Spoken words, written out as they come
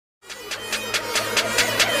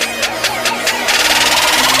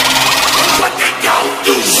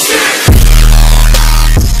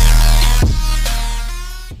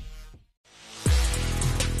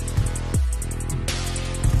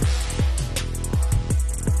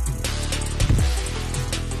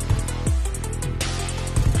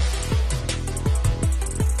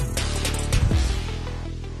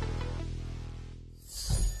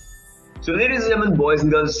तो ladies and boys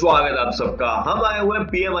and girls, स्वागत है आप सबका। हम आए हुए हैं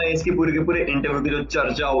पीएमआईएस के पूरे इंटरव्यू की जो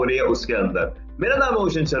चर्चा हो रही है उसके अंदर। मेरा नाम है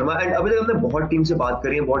ओशन शर्मा एंड अभी तक हमने बहुत टीम से बात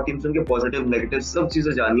करी है, बहुत टीम से उनके पॉजिटिव नेगेटिव सब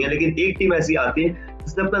चीजें जानी है, लेकिन एक टीम ऐसी आती है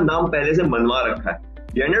जिसने अपना नाम पहले से मनवा रखा है।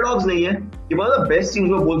 ये अंडरडॉग्स नहीं है, ये one of the best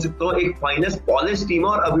teams में बोल सकता हूँ, एक फाइनेस्ट पॉलिश टीम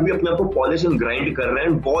है और अभी भी अपने आप को पॉलिश एंड ग्राइंड कर रहे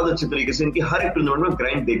हैं। बहुत अच्छे तरीके से इनकी हर एक टूर्नामेंट में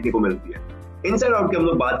ग्राइंड देखने को मिलती है। इनसाइड आउट की हम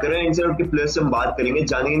लोग बात कर रहे हैं, इनसाइड आउट के प्लेयर्स से हम बात करेंगे,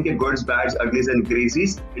 जानेंगे इनके गुड्स बैड्स अगलीज एंड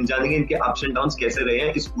क्रेजीज, जानेंगे इनके अप्स एंड डाउन्स कैसे रहे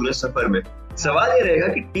हैं इस पूरे सफर में। सवाल ये रहेगा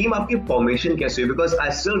कि टीम आपकी फॉर्मेशन कैसे हुई, बिकॉज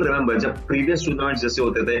आई स्टिल रिमेंबर जब प्रीवियस टूर्नामेंट जैसे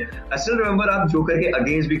होते थे, आई स्टिल रिमेंबर आप जोकर के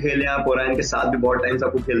अगेंस्ट भी खेले, आप ओरायन के साथ भी बहुत टाइम्स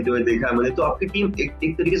आपको खेलते हुए देखा है मैंने, तो आपकी टीम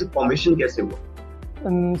एक तरीके से फॉर्मेशन कैसे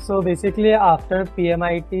हुआ? सो बेसिकली आफ्टर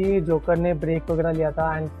पीएमआईटी जोकर ने ब्रेक वगैरह लिया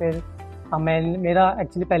था एंड फिर मेरा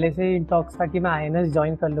एक्चुअली पहले से ही टॉक्स था कि मैं आईएनएस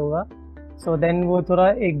ज्वाइन कर लूँगा। सो देन वो थोड़ा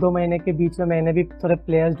 1-2 महीने के बीच में मैंने भी थोड़े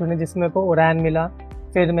प्लेयर्स ढूंढे जिसमें मेरे को ओरायन मिला,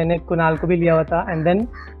 फिर मैंने कुणाल को भी लिया हुआ था एंड देन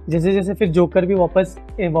जैसे जैसे फिर जोकर भी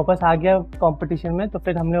वापस आ गया कंपटीशन में, तो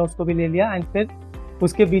फिर हमने उसको भी ले लिया एंड फिर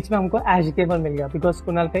उसके बीच में हमको ऐश गेमर मिल गया बिकॉज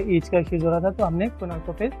कुणाल का एज का इश्यूज हो रहा था, तो हमने कुणाल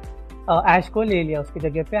को फिर ऐश को ले लिया उसकी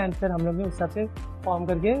जगह पे एंड फिर हम लोग ने उस हिसाब से फॉर्म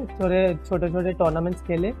करके छोटे छोटे टूर्नामेंट्स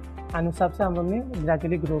खेले एंड उस हिसाब से हम लोग ने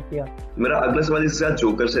ग्रेजुअली ग्रो किया। मेरा अगला सवाल इसके साथ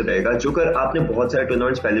जोकर से रहेगा। जोकर, आपने बहुत सारे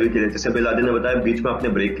टूर्नामेंट्स पहले भी खेले, जैसे बिलादी ने बताया बीच में आपने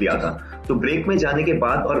ब्रेक लिया था, तो ब्रेक में जाने के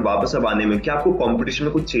बाद और वापस अब आने में क्या आपको कंपटीशन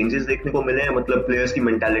में कुछ चेंजेस देखने को मिले हैं, मतलब प्लेयर्स की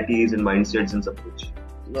मेंटालिटीज एंड माइंडसेट्स एंड सब कुछ?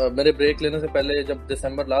 मेरे ब्रेक लेने से पहले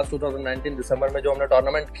जब लास्ट 2019 दिसंबर में जो हमने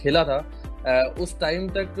टूर्नामेंट खेला था, उस टाइम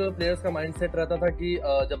तक प्लेयर्स का माइंडसेट रहता था कि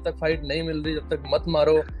जब तक फाइट नहीं मिल रही जब तक मत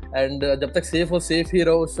मारो एंड जब तक सेफ हो सेफ ही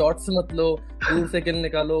रहो, शॉट्स मत लो, दूर से किल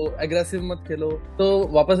निकालो, एग्रेसिव मत खेलो। तो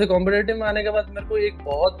वापस से कॉम्पिटिटिव में आने के बाद मेरे को एक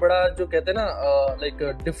बहुत बड़ा जो कहते हैं ना लाइक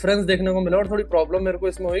डिफरेंस देखने को मिला और थोड़ी प्रॉब्लम मेरे को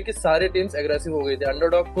इसमें हुई कि सारे टीम्स एग्रेसिव हो गई थी।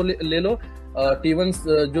 अंडरडॉग को ले लो, T1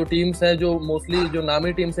 जो टीम्स हैं जो मोस्टली जो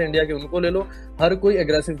नामी टीम्स हैं इंडिया के, उनको ले लो, हर कोई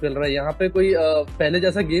एग्रेसिव खेल रहा है। यहाँ पे कोई पहले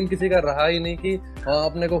जैसा गेम किसी का रहा ही नहीं कि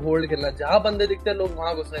अपने को होल्ड खेलना, जहाँ बंदे दिखते हैं लोग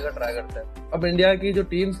वहां घुसने का ट्राई करते हैं। अब इंडिया की जो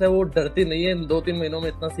टीम्स है वो डरती नहीं है, 2-3 महीनों में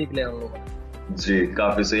इतना सीख लिया हम लोगों ने। जी,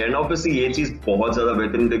 काफी सही। एंड ऑब्वियसली ये चीज बहुत ज्यादा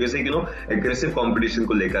बेहतरीन तरीके से एग्रेसिव कंपटीशन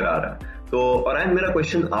को लेकर आ रहा है। तो और मेरा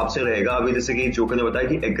क्वेश्चन आपसे रहेगा, अभी जैसे कि जोकर ने बताया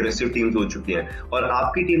कि एग्रेसिव टीम्स हो चुकी हैं और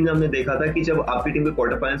आपकी टीम ने हमने देखा था कि जब आपकी टीम के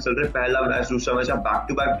क्वार्टर फाइनल चल रहे, पहला मैच दूसरा मैच आप बैक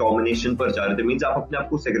टू बैक डोमिनेशन पर जा रहे थे, मींस आप अपने आप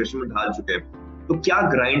को उस एग्रेशन में ढाल चुके हैं। तो क्या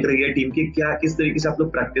ग्राइंड रही है टीम की, क्या किस तरीके से आप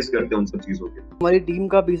लोग प्रैक्टिस करते हैं उन सब चीजों की? हमारी टीम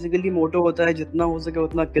का बेसिकली मोटो होता है जितना हो सके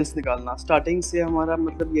उतना किल्स निकालना। स्टार्टिंग से हमारा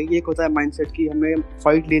मतलब यही एक होता है माइंडसेट कि हमें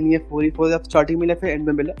फाइट लेनी है, 4v4 स्टार्टिंग में फिर एंड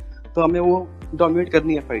में मिला, तो हमें वो डोमिनेट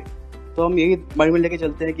करनी है फाइट। तो हम यही माइंड में लेके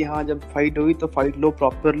चलते हैं कि हाँ जब फाइट हुई तो फाइट लो,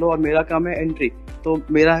 प्रॉपर लो, और मेरा काम है एंट्री, तो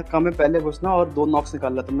मेरा काम है पहले घुसना और 2 नॉक्स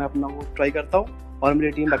निकालना, तो मैं अपना वो ट्राई करता हूँ और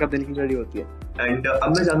मेरी टीम बैकअप देने की रेडी होती है। एंड अब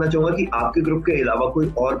मैं जानना चाहूंगा कि आपके ग्रुप के अलावा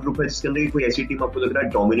कोई और ग्रुप है जिसके अंदर कोई ऐसी टीम आपको लग रहा है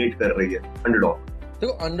डोमिनेट कर रही है अंडरडॉग?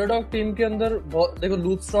 देखो अंडरडॉग टीम के अंदर देखो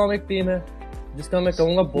लूपस्टॉर्म एक टीम है जिसका मैं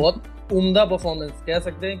कहूंगा बहुत उम्दा परफॉर्मेंस, कह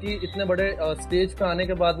सकते हैं कि इतने बड़े स्टेज पे आने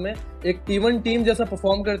के बाद में एक T1 टीम जैसा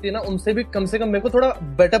परफॉर्म करती है ना, उनसे भी कम से कम मेरे को थोड़ा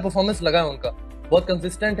बेटर परफॉर्मेंस लगा है उनका। बहुत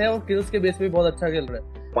कंसिस्टेंट है और किल्स के बेस पे भी बहुत अच्छा खेल रहे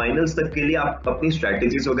हैं। फाइनल्स तक के लिए आप अपनी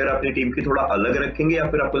स्ट्रेटेजीज वगैरह अपनी टीम की थोड़ा अलग रखेंगे या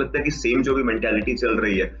फिर आपको लगता है कि सेम जो भी मेंटालिटी चल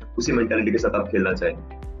रही है उसी मेंटालिटी के साथ आप खेलना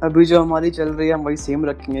चाहेंगे? अभी जो हमारी चल रही है हम वही सेम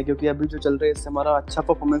रखेंगे, क्योंकि अभी जो चल रही है इससे हमारा अच्छा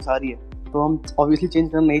परफॉर्मेंस आ रही है, तो हम ऑब्वियसली चेंज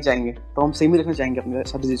करना नहीं चाहेंगे, तो हम सेम ही रखना चाहेंगे अपने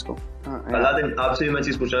स्ट्रेटजीज को। अलादीन, आपसे भी मैं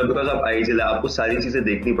चीज पूछ रहा हूँ, बिकॉज आप आईजीएल है, आपको सारी चीजें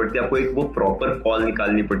देखनी पड़ती है, आपको एक वो प्रॉपर कॉल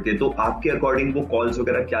निकालनी पड़ती है, तो आपके अकॉर्डिंग वो कॉल्स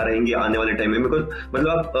वगैरह क्या रहेंगे आने वाले टाइम में? बिकॉज मतलब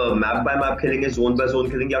आप मैप बाय मैप खेलेंगे, जोन बाय जोन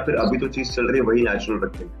खेलेंगे, या फिर अभी तो चीज चल रही है वही नेचुरल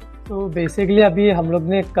रखेंगे? तो बेसिकली अभी हम लोग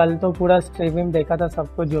ने कल तो पूरा स्ट्रीमिंग देखा था,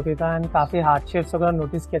 सब कुछ जो भी था एंड काफ़ी हार्डशिप्स वगैरह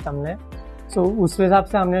नोटिस किया था हमने। सो उस हिसाब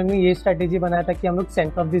से हमने ये स्ट्रेटेजी बनाया था कि हम लोग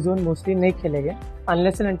centre of the zone mostly नहीं खेलेंगे,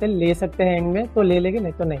 अनलेस एंड अनटिल ले सकते हैं एंड में तो ले लेंगे,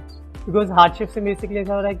 नहीं तो नहीं, बिकॉज हार्डशिप से बेसिकली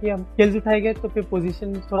ऐसा हो रहा है कि हम किल्स उठाएंगे तो फिर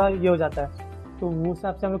पोजीशन थोड़ा ये हो जाता है, तो वो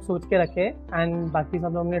हिसाब से हम लोग सोच के रखे एंड बाकी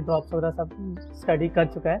सब लोग ने ड्रॉप्स वगैरह सब स्टडी कर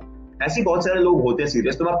चुका है। ऐसे बहुत सारे लोग होते हैं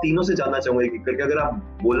सीरियस, तो आप तीनों से जानना चाहूंगा एक करके, अगर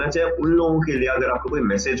आप बोलना चाहे उन लोगों के लिए, अगर आपको कोई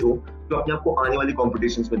मैसेज हो तो अपने आप को आने वाली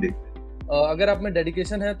कॉम्पिटिशंस में देखते हैं। अगर आप में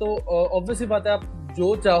डेडिकेशन है तो ऑब्वियसली बात है, आप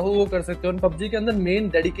जो चाहो वो कर सकते हो। पबजी के अंदर मेन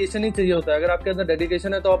डेडिकेशन ही चाहिए होता है। अगर आपके अंदर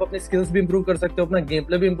डेडिकेशन है तो आप अपनी स्किल्स भी इंप्रूव कर सकते हो, अपना गेम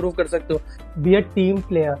प्ले भी इंप्रूव कर सकते हो। Be a team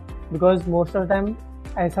player, because most of time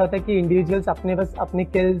ऐसा होता है कि इंडिविजुअल्स बस अपने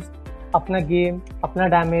किल्स, अपना गेम, अपना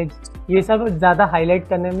डैमेज, ये सब ज़्यादा हाईलाइट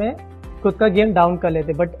करने में खुद का गेम डाउन कर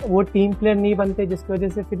लेते, बट वो टीम प्लेयर नहीं बनते, जिसकी वजह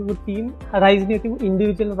से फिर वो टीम राइज नहीं होती, वो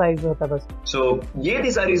इंडिविजुअल राइज होता बस। सो ये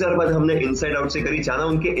थी सारी सर बात हमने इनसाइड आउट से करी, जाना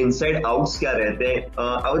उनके इनसाइड आउट्स क्या रहते हैं।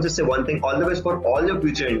 I would just say one thing, all the best for all your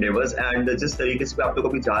future endeavours, and जिस तरीके से आप लोग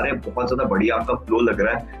अभी जा रहे हैं बहुत ज्यादा बढ़िया आपका फ्लो लग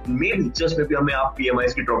रहा है। मे बी जस्ट में भी हमें आप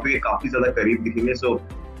PMIs की ट्रॉफी के काफी ज्यादा करीब दिखेंगे। सो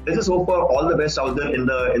Let's just hope for all the best out there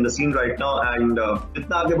in the scene right now, and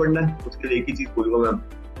जितना आगे बढ़ना है उसके लिए एक ही चीज बोलूंगा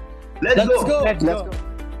मैं, let's go.